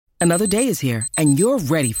Another day is here, and you're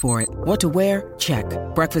ready for it. What to wear? Check.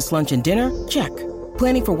 Breakfast, lunch, and dinner? Check.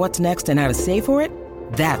 Planning for what's next and how to save for it?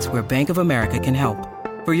 That's where Bank of America can help.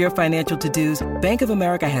 For your financial to-dos, Bank of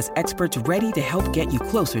America has experts ready to help get you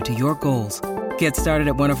closer to your goals. Get started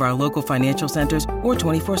at one of our local financial centers or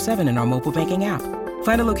 24/7 in our mobile banking app.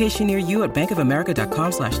 Find a location near you at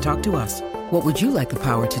bankofamerica.com/talktous. What would you like the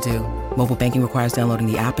power to do? Mobile banking requires downloading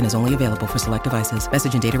the app and is only available for select devices.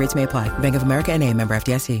 Message and data rates may apply. Bank of America N.A., member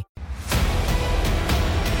FDIC.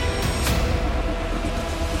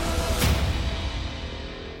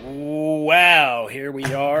 Wow, here we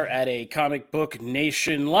are at a Comic Book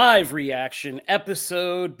Nation live reaction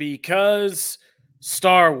episode because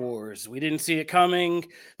Star Wars. We didn't see it coming.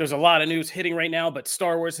 There's a lot of news hitting right now, but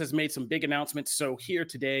Star Wars has made some big announcements. So here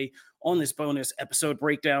today on this bonus episode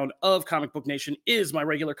breakdown of Comic Book Nation is my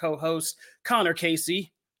regular co-host, Connor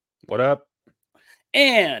Casey. What up?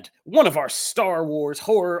 And one of our Star Wars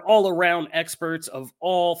horror all-around experts of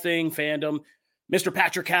all thing fandom, Mr.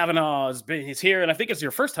 Patrick Kavanaugh is here, and I think it's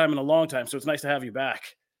your first time in a long time, so it's nice to have you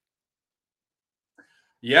back.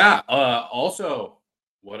 Yeah, also,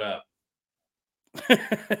 what up?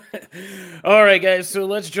 All right, guys, so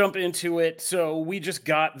let's jump into it. So we just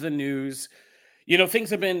got the news. You know, things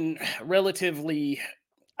have been relatively,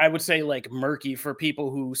 I would say, like murky for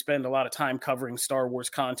people who spend a lot of time covering Star Wars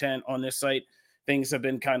content on this site. Things have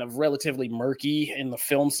been kind of relatively murky in the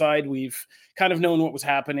film side. We've kind of known what was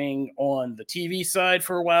happening on the TV side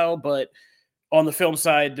for a while, but on the film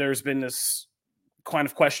side, there's been this kind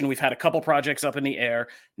of question. We've had a couple projects up in the air.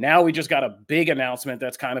 Now we just got a big announcement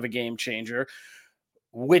that's kind of a game changer,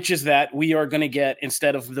 which is that we are going to get,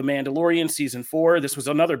 instead of The Mandalorian season 4, this was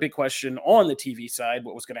another big question on the TV side,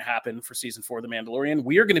 what was going to happen for season 4 of The Mandalorian.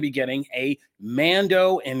 We are going to be getting a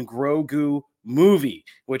Mando and Grogu movie,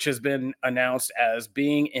 which has been announced as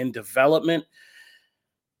being in development.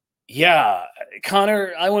 Yeah,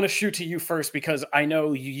 Connor, I want to shoot to you first because I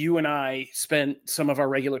know you and I spent some of our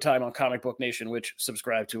regular time on Comic Book Nation, which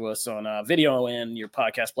subscribe to us on video and your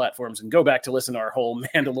podcast platforms and go back to listen to our whole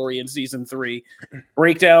Mandalorian season 3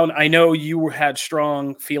 breakdown. I know you had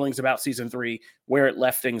strong feelings about season 3, where it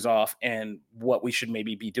left things off and what we should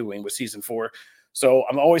maybe be doing with season 4. So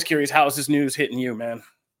I'm always curious, how is this news hitting you, man?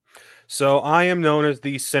 So I am known as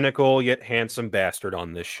the cynical yet handsome bastard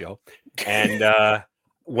on this show. And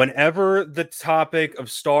whenever the topic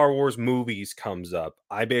of Star Wars movies comes up,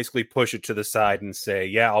 I basically push it to the side and say,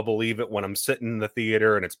 yeah, I'll believe it when I'm sitting in the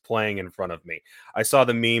theater and it's playing in front of me. I saw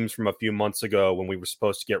the memes from a few months ago when we were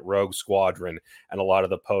supposed to get Rogue Squadron and a lot of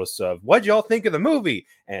the posts of, what'd y'all think of the movie?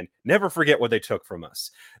 And never forget what they took from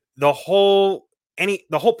us. The whole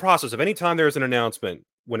process of any time there's an announcement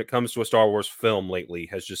when it comes to a Star Wars film lately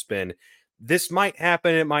has just been, this might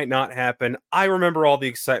happen, it might not happen. I remember all the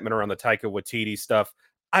excitement around the Taika Waititi stuff.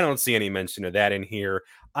 I don't see any mention of that in here.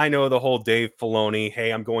 I know the whole Dave Filoni,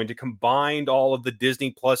 hey, I'm going to combine all of the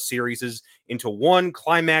Disney Plus series into one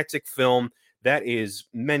climactic film. That is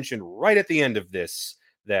mentioned right at the end of this,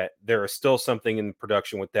 that there is still something in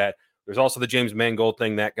production with that. There's also the James Mangold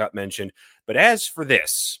thing that got mentioned. But as for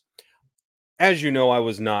this, as you know, I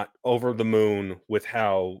was not over the moon with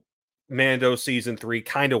how Mando season 3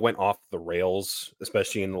 kind of went off the rails,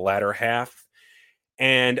 especially in the latter half.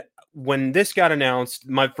 And when this got announced,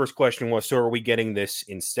 my first question was, so are we getting this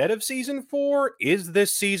instead of season 4? Is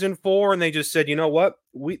this season 4? And they just said, you know what?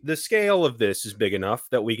 The scale of this is big enough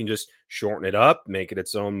that we can just shorten it up, make it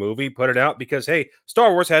its own movie, put it out because, hey,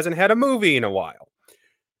 Star Wars hasn't had a movie in a while.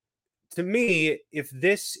 To me, if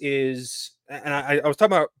this is, and I was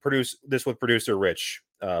talking about this with producer Rich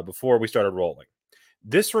before we started rolling.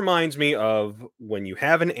 This reminds me of when you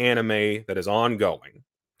have an anime that is ongoing,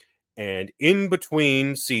 and in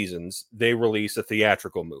between seasons, they release a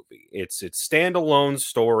theatrical movie. It's standalone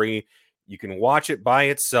story. You can watch it by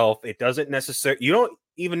itself. It doesn't necessarily, you don't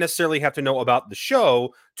even necessarily have to know about the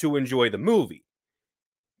show to enjoy the movie.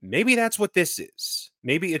 Maybe that's what this is.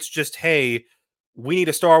 Maybe it's just, hey, we need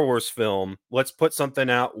a Star Wars film. Let's put something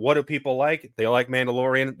out. What do people like? They like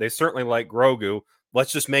Mandalorian. They certainly like Grogu.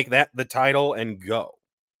 Let's just make that the title and go.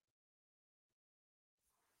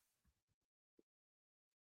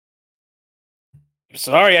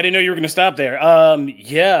 Sorry, I didn't know you were going to stop there.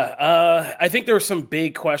 I think there were some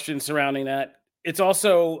big questions surrounding that. It's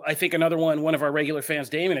also, I think, another one of our regular fans,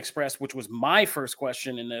 Damon, expressed, which was my first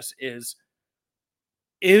question in this, is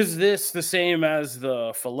this the same as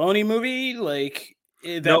the Filoni movie?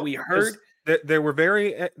 We heard? They were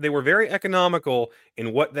very economical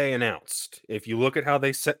in what they announced. If you look at how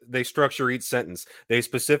they structure each sentence, they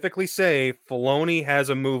specifically say Filoni has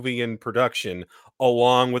a movie in production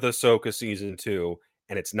along with Ahsoka season 2,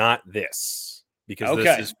 and it's not this because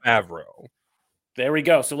this is Favreau. There we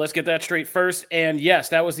go. So let's get that straight first. And yes,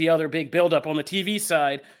 that was the other big buildup on the TV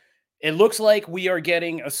side. It looks like we are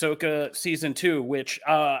getting Ahsoka season 2, which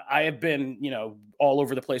I have been, all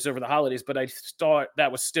over the place over the holidays, but I thought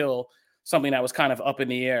that was still something that was kind of up in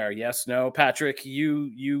the air. Yes, no, Patrick,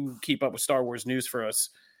 you keep up with Star Wars news for us.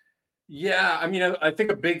 Yeah, I mean, I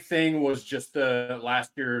think a big thing was just the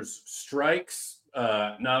last year's strikes.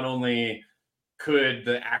 Not only could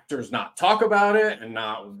the actors not talk about it and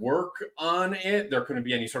not work on it, there couldn't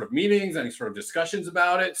be any sort of meetings, any sort of discussions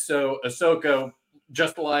about it. So Ahsoka,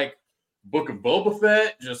 just like Book of Boba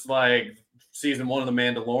Fett, just like season 1 of The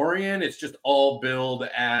Mandalorian, it's just all billed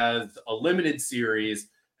as a limited series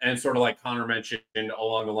and sort of like Connor mentioned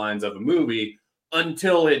along the lines of a movie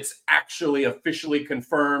until it's actually officially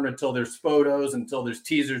confirmed, until there's photos, until there's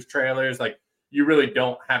teasers, trailers. Like, you really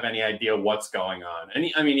don't have any idea what's going on. And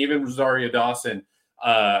I mean, even Rosario Dawson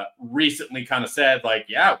recently kind of said, like,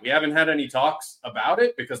 yeah, we haven't had any talks about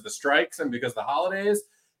it because of the strikes and because of the holidays.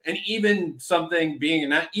 And even something being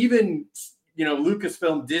that, even,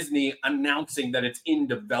 Lucasfilm, Disney announcing that it's in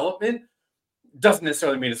development doesn't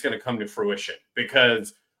necessarily mean it's going to come to fruition,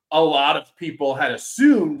 because a lot of people had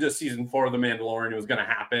assumed a season 4 of The Mandalorian was going to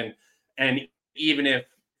happen. And even if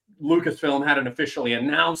Lucasfilm hadn't officially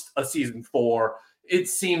announced a season 4, it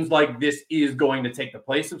seems like this is going to take the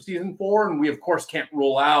place of season 4. And we, of course, can't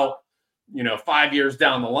rule out, 5 years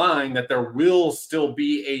down the line that there will still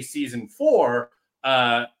be a season 4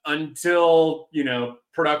 until,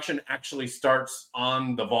 production actually starts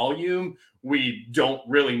on the volume. We don't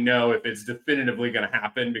really know if it's definitively going to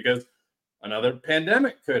happen, because another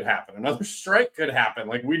pandemic could happen. Another strike could happen.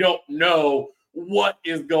 Like, we don't know what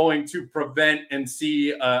is going to prevent and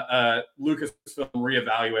see Lucasfilm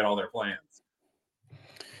reevaluate all their plans.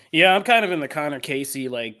 Yeah, I'm kind of in the Connor Casey,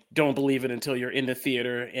 like, don't believe it until you're in the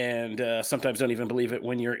theater, and sometimes don't even believe it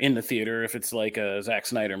when you're in the theater if it's like a Zack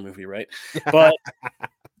Snyder movie, right? But,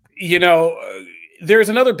 there's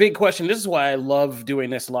another big question. This is why I love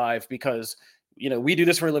doing this live, because, we do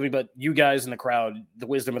this for a living, but you guys in the crowd, the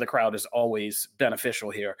wisdom of the crowd is always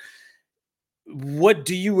beneficial here. What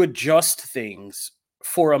do you adjust things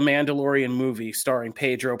for a Mandalorian movie starring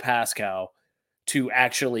Pedro Pascal to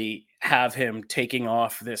actually have him taking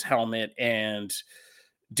off this helmet and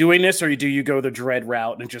doing this, or do you go the Dread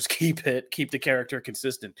route and just keep the character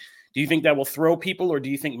consistent? Do you think that will throw people, or do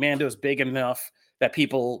you think Mando's big enough that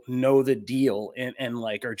people know the deal and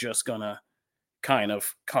like are just gonna kind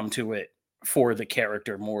of come to it for the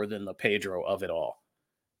character more than the Pedro of it all?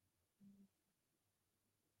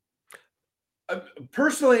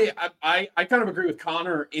 Personally, I kind of agree with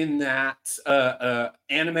Connor in that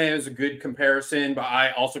anime is a good comparison, but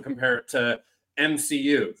I also compare it to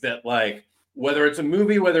MCU, that like, whether it's a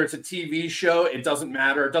movie, whether it's a TV show, it doesn't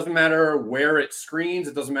matter. It doesn't matter where it screens.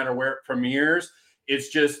 It doesn't matter where it premieres. It's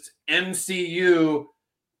just MCU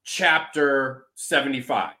chapter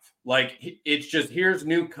 75. Like, it's just, here's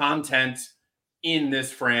new content in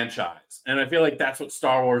this franchise. And I feel like that's what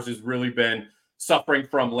Star Wars has really been suffering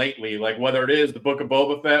from lately. Like, whether it is the Book of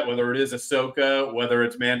Boba Fett, whether it is Ahsoka, whether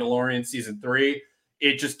it's Mandalorian season 3,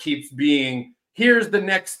 it just keeps being, here's the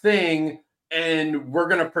next thing, and we're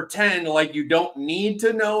going to pretend like you don't need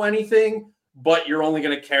to know anything, but you're only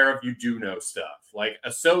going to care if you do know stuff. Like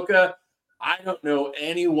Ahsoka, I don't know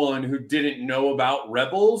anyone who didn't know about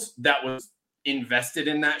Rebels that was invested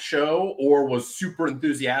in that show or was super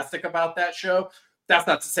enthusiastic about that show. That's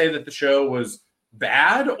not to say that the show was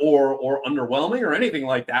bad or underwhelming or anything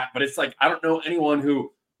like that, but it's like, I don't know anyone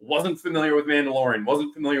who wasn't familiar with Mandalorian,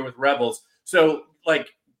 wasn't familiar with Rebels. So like,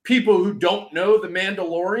 people who don't know the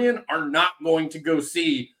Mandalorian are not going to go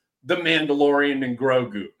see the Mandalorian and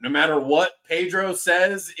Grogu. No matter what Pedro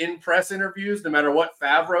says in press interviews, no matter what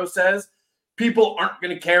Favreau says, people aren't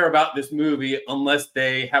going to care about this movie unless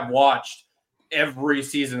they have watched every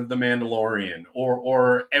season of The Mandalorian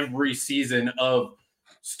or every season of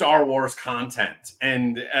Star Wars content.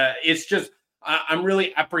 And it's just, I'm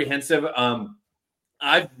really apprehensive.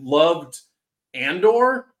 I've loved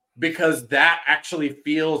Andor because that actually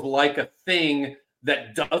feels like a thing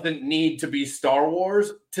that doesn't need to be Star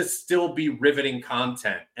Wars to still be riveting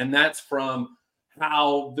content. And that's from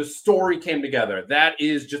how the story came together. That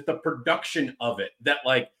is just the production of it. That,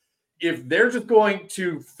 like, if they're just going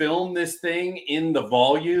to film this thing in the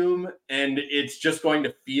volume and it's just going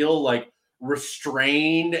to feel like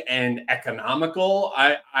restrained and economical,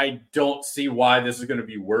 I don't see why this is going to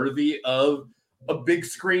be worthy of a big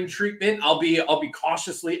screen treatment. I'll be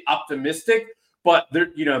cautiously optimistic, but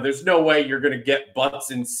there's no way you're going to get butts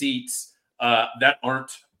in seats that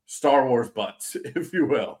aren't Star Wars butts, if you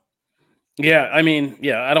will. Yeah, I mean,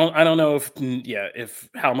 yeah, I don't know if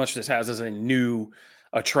how much this has as a new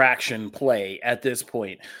attraction play at this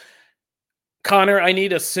point. Connor, I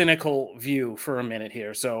need a cynical view for a minute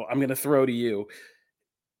here, so I'm going to throw to you.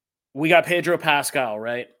 We got Pedro Pascal,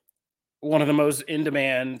 right? One of the most in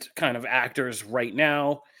demand kind of actors right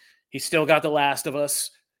now. He's still got The Last of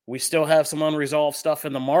Us. We still have some unresolved stuff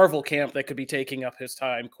in the Marvel camp that could be taking up his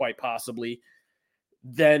time, quite possibly.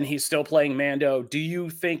 Then he's still playing Mando. Do you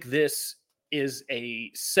think this is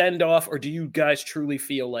a send off, or do you guys truly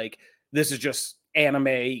feel like this is just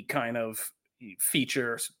anime kind of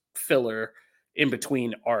feature filler in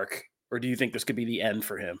between arc, or do you think this could be the end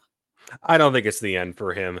for him? I don't think it's the end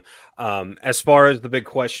for him. As far as the big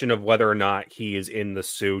question of whether or not he is in the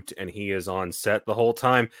suit and he is on set the whole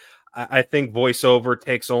time, I think voiceover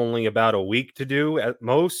takes only about a week to do at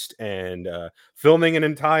most, and filming an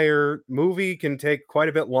entire movie can take quite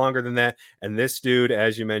a bit longer than that. And this dude,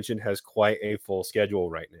 as you mentioned, has quite a full schedule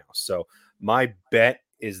right now. So my bet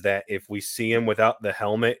is that if we see him without the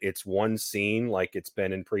helmet, it's one scene like it's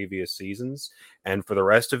been in previous seasons. And for the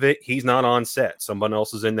rest of it, he's not on set. Someone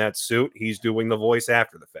else is in that suit. He's doing the voice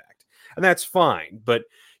after the fact. And that's fine. But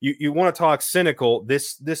you want to talk cynical.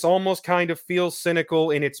 This almost kind of feels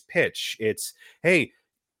cynical in its pitch. It's, hey,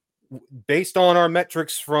 based on our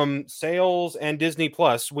metrics from sales and Disney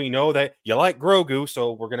Plus, we know that you like Grogu,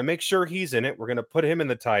 so we're going to make sure he's in it. We're going to put him in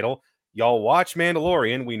the title. Y'all watch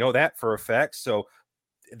Mandalorian. We know that for a fact. So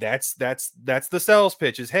that's the sales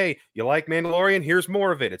pitch is, hey, you like Mandalorian? Here's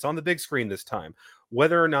more of it. It's on the big screen this time.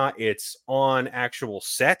 Whether or not it's on actual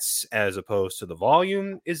sets as opposed to the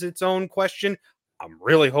volume is its own question. I'm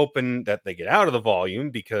really hoping that they get out of the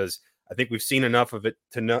volume, because I think we've seen enough of it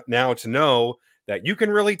to know that you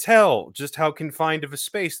can really tell just how confined of a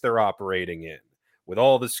space they're operating in with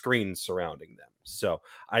all the screens surrounding them. So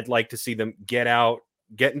I'd like to see them get out,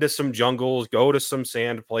 get into some jungles, go to some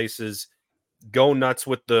sand places, go nuts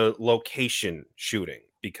with the location shooting,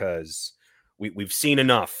 because we've seen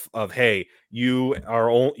enough of, hey, you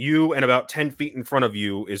and about 10 feet in front of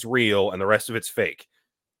you is real and the rest of it's fake.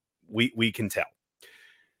 We can tell.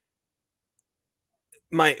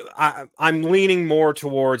 I'm leaning more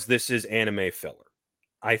towards this is anime filler.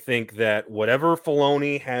 I think that whatever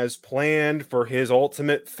Filoni has planned for his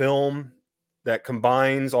ultimate film that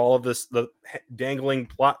combines all of this, the dangling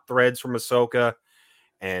plot threads from Ahsoka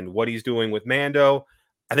and what he's doing with Mando,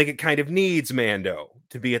 I think it kind of needs Mando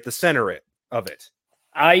to be at the center of it.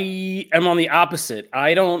 I am on the opposite.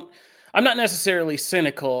 I'm not necessarily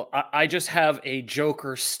cynical. I just have a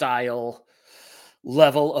Joker style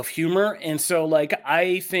level of humor. And so, like,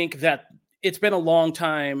 I think that it's been a long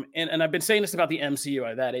time, and I've been saying this about the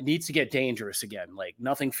MCU, that it needs to get dangerous again. Like,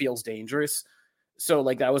 nothing feels dangerous. So,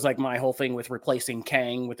 like, that was like my whole thing with replacing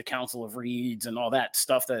Kang with the Council of Reeds and all that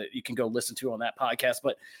stuff that you can go listen to on that podcast.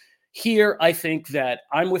 But here, I think that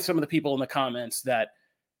I'm with some of the people in the comments that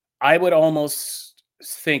I would almost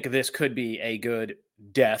think this could be a good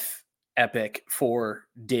death epic for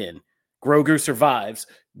Din. Grogu survives.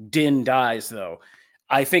 Din dies, though.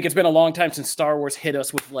 I think it's been a long time since Star Wars hit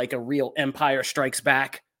us with like a real Empire Strikes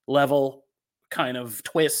Back level kind of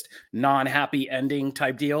twist, non-happy ending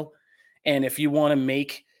type deal. And if you want to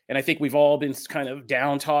make, and I think we've all been kind of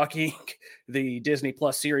down talking the Disney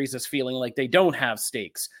Plus series as feeling like they don't have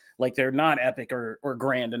stakes, like they're not epic or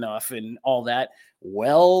grand enough and all that.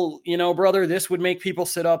 Well, brother, this would make people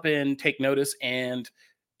sit up and take notice, and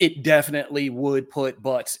it definitely would put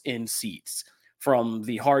butts in seats, from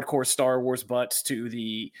the hardcore Star Wars butts to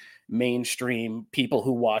the mainstream people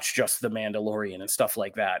who watch just The Mandalorian and stuff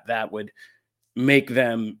like that. That would make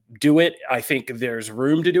them do it. I think there's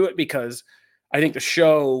room to do it, because I think the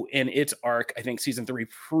show in its arc, I think season 3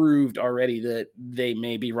 proved already that they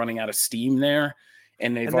may be running out of steam there.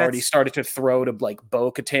 And they've already started to throw to like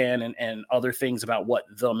Bo-Katan and other things about what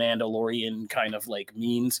the Mandalorian kind of like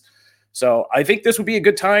means. So I think this would be a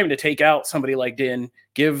good time to take out somebody like Din,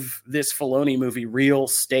 give this Filoni movie real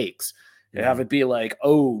stakes, and have it be like,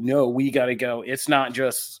 oh no, we got to go. It's not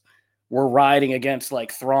just we're riding against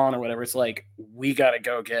like Thrawn or whatever. It's like, we got to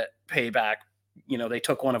go get payback. They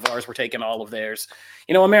took one of ours. We're taking all of theirs.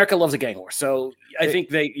 America loves a gang war. So I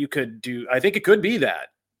think I think it could be that.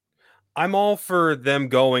 I'm all for them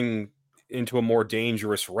going into a more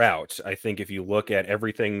dangerous route. I think if you look at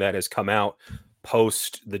everything that has come out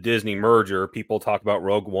post the Disney merger, people talk about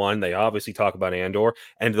Rogue One. They obviously talk about Andor,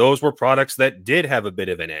 and those were products that did have a bit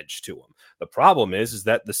of an edge to them. The problem is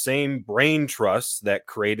that the same brain trusts that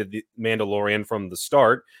created the Mandalorian from the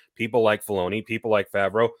start, people like Filoni, people like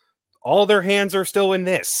Favreau, all their hands are still in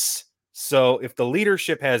this. So if the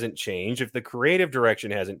leadership hasn't changed, if the creative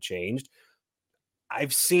direction hasn't changed,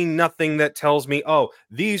 I've seen nothing that tells me, oh,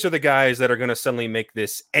 these are the guys that are going to suddenly make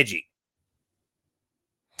this edgy.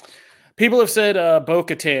 People have said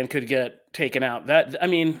Bo-Katan could get taken out.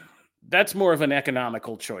 That's more of an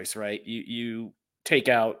economical choice, right? You take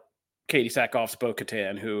out Katie Sackhoff's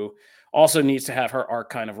Bo-Katan, who also needs to have her arc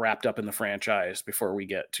kind of wrapped up in the franchise before we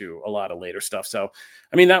get to a lot of later stuff. So,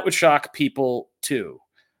 I mean, that would shock people too.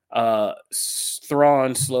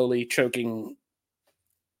 Thrawn slowly choking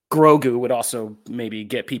Grogu would also maybe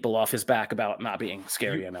get people off his back about not being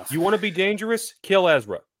scary enough. You want to be dangerous? Kill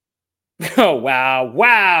Ezra. Oh,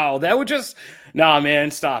 wow. That would just... Nah,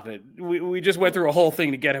 man, stop it. We just went through a whole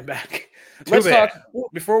thing to get him back. Let's talk...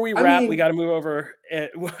 Before we wrap, we got to move over.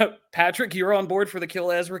 Patrick, you're on board for the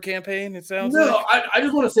Kill Ezra campaign, it sounds like? No, I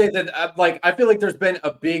just want to say that I feel like there's been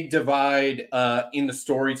a big divide in the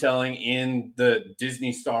storytelling in the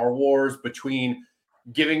Disney Star Wars between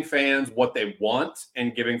giving fans what they want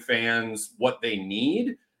and giving fans what they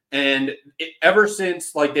need. And ever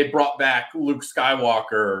since like they brought back Luke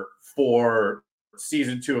Skywalker for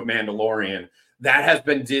season 2 of Mandalorian, that has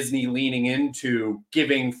been Disney leaning into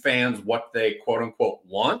giving fans what they quote unquote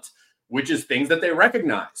want, which is things that they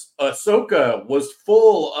recognize. Ahsoka was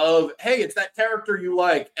full of, hey, it's that character you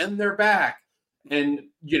like, and they're back. And,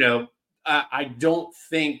 you know, I don't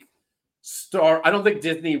think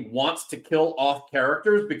Disney wants to kill off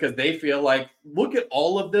characters because they feel like, look at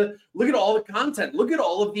all the content, look at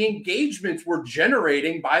all of the engagements we're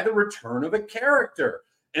generating by the return of a character.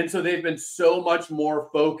 And so they've been so much more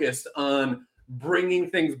focused on bringing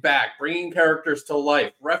things back, bringing characters to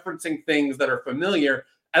life, referencing things that are familiar,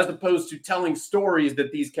 as opposed to telling stories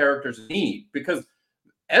that these characters need. Because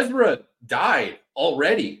Ezra died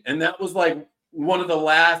already, and that was like one of the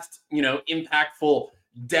last, impactful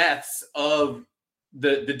deaths of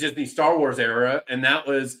the Disney Star Wars era, and that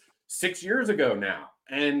was 6 years ago now.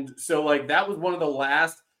 And so like that was one of the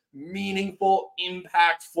last meaningful,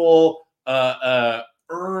 impactful,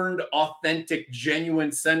 earned, authentic,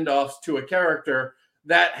 genuine send-offs to a character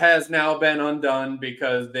that has now been undone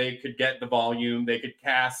because they could get the volume, they could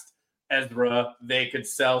cast Ezra, they could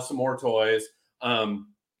sell some more toys.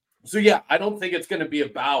 So yeah, I don't think it's going to be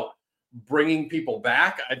about bringing people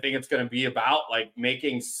back. I think it's going to be about like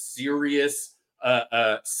making serious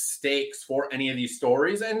stakes for any of these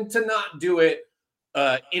stories, and to not do it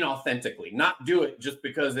inauthentically, not do it just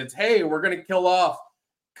because it's, hey, we're going to kill off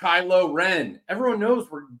Kylo Ren. Everyone knows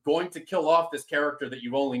we're going to kill off this character that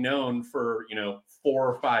you've only known for 4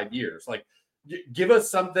 or 5 years. Like, give us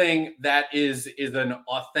something that is an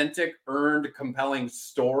authentic, earned, compelling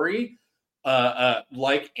story,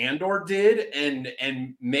 like Andor did,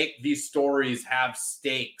 and make these stories have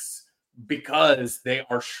stakes because they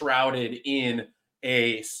are shrouded in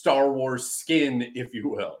a Star Wars skin, if you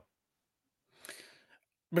will.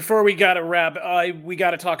 Before we got to wrap, we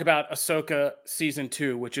got to talk about Ahsoka season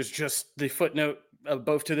 2, which is just the footnote of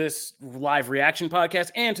both to this live reaction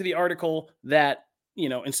podcast and to the article that,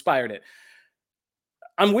 inspired it.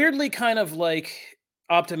 I'm weirdly kind of like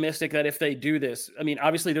optimistic that if they do this, I mean,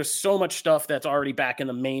 obviously there's so much stuff that's already back in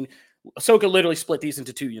the main. Ahsoka literally split these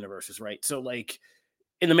into 2 universes, right? So like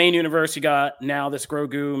in the main universe, you got now this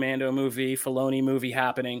Grogu Mando movie, Filoni movie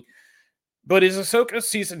happening. But is Ahsoka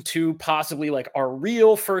season 2 possibly like our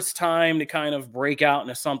real first time to kind of break out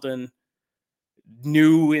into something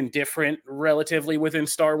new and different relatively within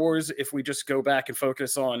Star Wars if we just go back and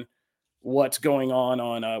focus on what's going on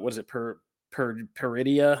what is it,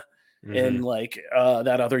 Peridia in like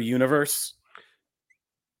that other universe?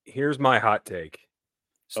 Here's my hot take.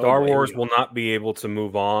 Star Wars will not be able to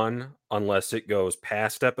move on unless it goes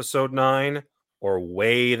past episode 9 or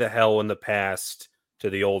way the hell in the past to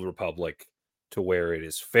the Old Republic, to where it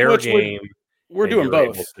is fair game. We're doing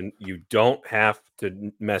both. You don't have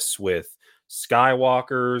to mess with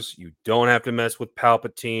Skywalkers. You don't have to mess with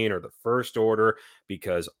Palpatine or the First Order,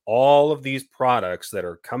 because all of these products that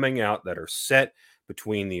are coming out that are set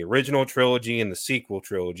between the original trilogy and the sequel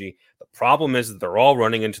trilogy, the problem is that they're all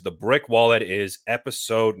running into the brick wall that is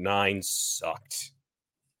episode 9 sucked.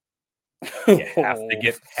 You have to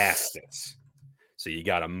get past it. So you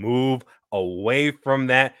got to move away from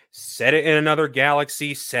that, set it in another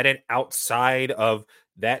galaxy, set it outside of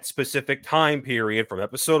that specific time period from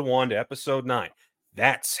episode 1 to episode 9.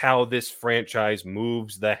 That's how this franchise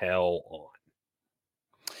moves the hell on.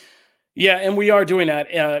 Yeah, and we are doing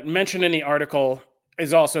that. Mentioned in the article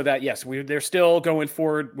is also that, yes, they're still going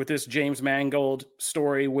forward with this James Mangold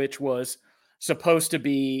story, which was supposed to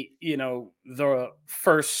be, the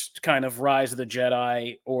first kind of rise of the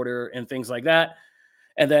Jedi Order and things like that.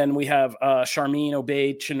 And then we have Charmin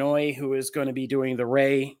Obaid-Chinoy, who is going to be doing the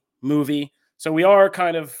Rey movie. So we are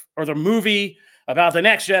the movie, about the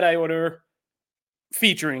next Jedi Order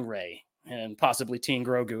featuring Rey and possibly Teen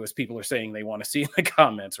Grogu, as people are saying they want to see in the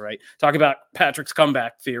comments, right? Talk about Patrick's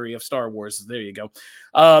comeback theory of Star Wars. There you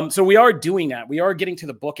go. So we are doing that. We are getting to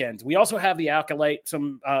the bookends. We also have the Acolyte.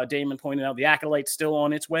 Damon pointed out the Acolyte's still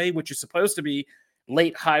on its way, which is supposed to be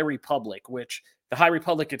late High Republic, which the High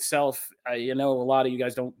Republic itself, a lot of you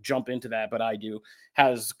guys don't jump into that, but I do,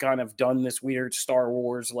 has kind of done this weird Star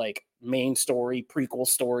Wars like main story, prequel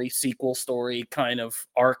story, sequel story kind of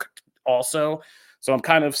arc also. So I'm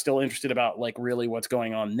kind of still interested about like really what's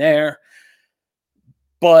going on there.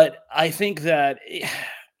 But I think that,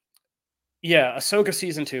 Ahsoka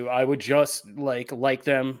season 2, I would just like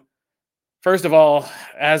them. First of all,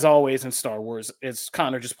 as always in Star Wars, as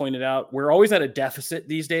Connor just pointed out, we're always at a deficit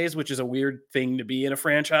these days, which is a weird thing to be in a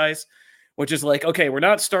franchise, which is like, okay, we're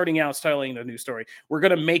not starting out telling a new story. We're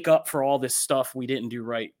going to make up for all this stuff we didn't do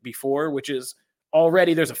right before, which is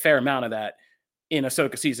already there's a fair amount of that in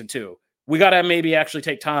Ahsoka season 2. We got to maybe actually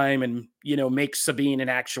take time and, make Sabine an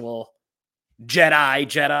actual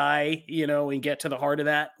Jedi, and get to the heart of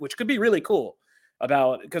that, which could be really cool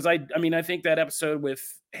because I think that episode with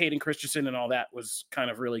Hayden Christensen and all that was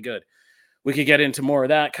kind of really good. We could get into more of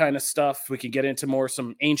that kind of stuff. We could get into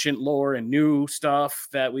some ancient lore and new stuff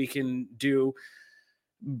that we can do.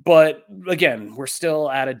 But again, we're still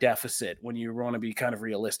at a deficit when you want to be kind of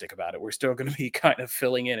realistic about it. We're still going to be kind of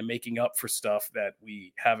filling in and making up for stuff that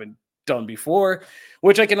we haven't done before,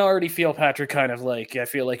 which I can already feel, Patrick, kind of like, I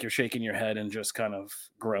feel like you're shaking your head and just kind of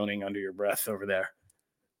groaning under your breath over there.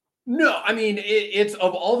 No, I mean, it's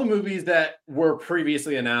of all the movies that were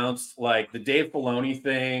previously announced, like the Dave Filoni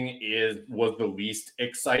thing was the least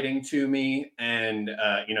exciting to me. And,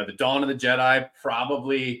 the Dawn of the Jedi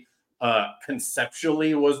probably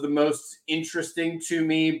conceptually was the most interesting to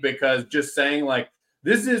me, because just saying like,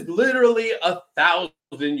 this is literally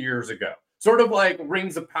 1,000 years ago. Sort of like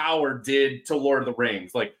Rings of Power did to Lord of the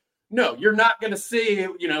Rings. Like, no, you're not going to see,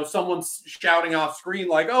 someone shouting off screen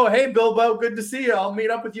like, oh, hey, Bilbo, good to see you. I'll meet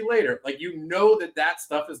up with you later. Like, that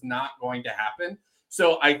stuff is not going to happen.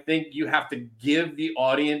 So I think you have to give the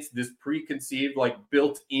audience this preconceived, like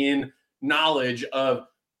built-in knowledge of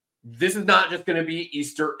this is not just going to be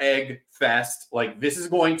Easter egg fest. Like, this is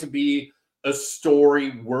going to be a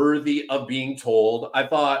story worthy of being told. I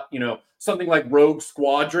thought, something like Rogue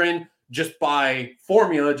Squadron, just by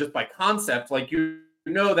formula, just by concept, like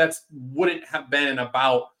that wouldn't have been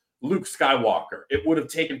about Luke Skywalker. It would have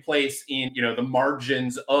taken place in, the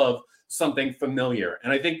margins of something familiar.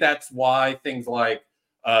 And I think that's why things like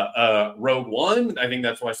Rogue One, I think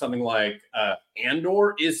that's why something like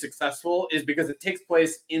Andor is successful, is because it takes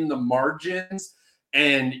place in the margins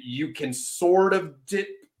and you can sort of dip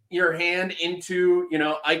your hand into,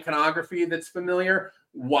 iconography that's familiar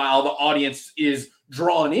while the audience is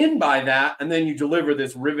drawn in by that. And then you deliver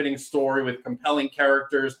this riveting story with compelling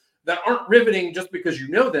characters that aren't riveting just because you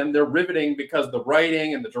know them. They're riveting because the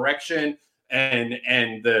writing and the direction and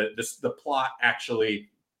the plot actually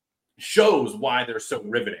shows why they're so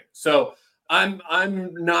riveting. So I'm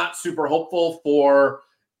not super hopeful for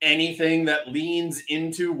anything that leans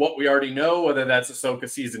into what we already know, whether that's Ahsoka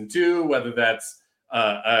season 2, whether that's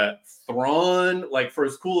Thrawn. Like, for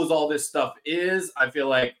as cool as all this stuff is, I feel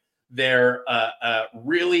like they're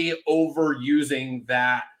really overusing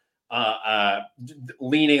that,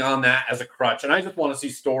 leaning on that as a crutch. And I just want to see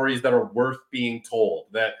stories that are worth being told,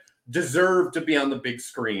 that deserve to be on the big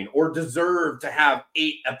screen or deserve to have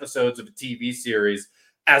 8 episodes of a TV series,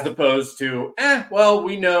 as opposed to,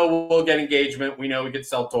 we know we'll get engagement. We know we can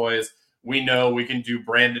sell toys. We know we can do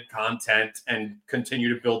branded content and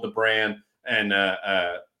continue to build the brand. And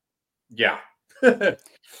yeah.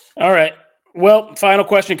 All right. Well, final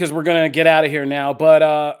question, because we're going to get out of here now.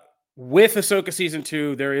 But with Ahsoka season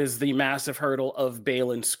 2, there is the massive hurdle of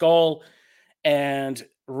Baylan Skoll and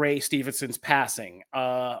Ray Stevenson's passing.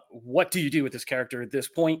 What do you do with this character at this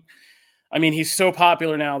point? I mean, he's so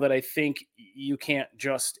popular now that I think you can't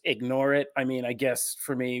just ignore it. I mean, I guess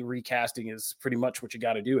for me, recasting is pretty much what you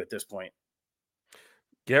got to do at this point.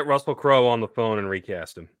 Get Russell Crowe on the phone and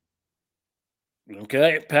recast him.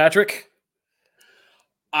 Okay, Patrick?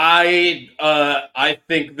 I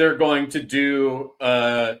think they're going to do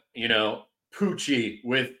Poochie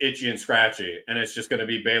with Itchy and Scratchy, and it's just going to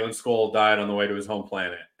be Baylan Skoll died on the way to his home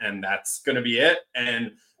planet, and that's going to be it.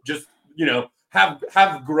 And just have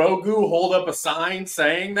Grogu hold up a sign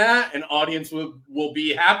saying that, and audience will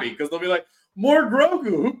be happy because they'll be like, more Grogu.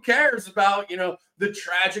 Who cares about the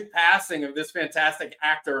tragic passing of this fantastic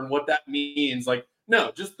actor and what that means? Like,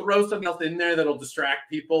 no, just throw something else in there that'll distract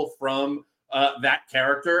people from that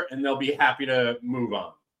character, and they'll be happy to move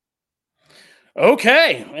on.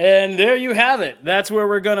 Okay, and there you have it. That's where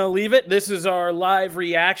we're going to leave it. This is our live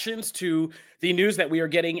reactions to the news that we are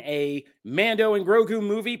getting a Mando and Grogu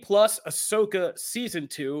movie plus Ahsoka Season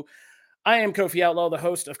 2. I am Kofi Outlaw, the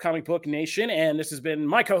host of Comic Book Nation, and this has been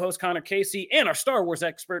my co-host Connor Casey and our Star Wars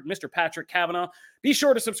expert, Mr. Patrick Kavanaugh. Be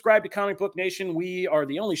sure to subscribe to Comic Book Nation. We are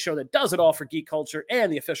the only show that does it all for geek culture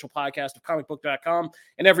and the official podcast of comicbook.com.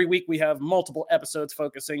 And every week we have multiple episodes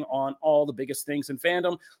focusing on all the biggest things in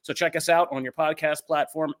fandom. So check us out on your podcast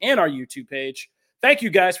platform and our YouTube page. Thank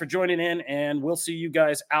you guys for joining in, and we'll see you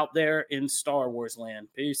guys out there in Star Wars land.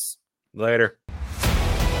 Peace. Later.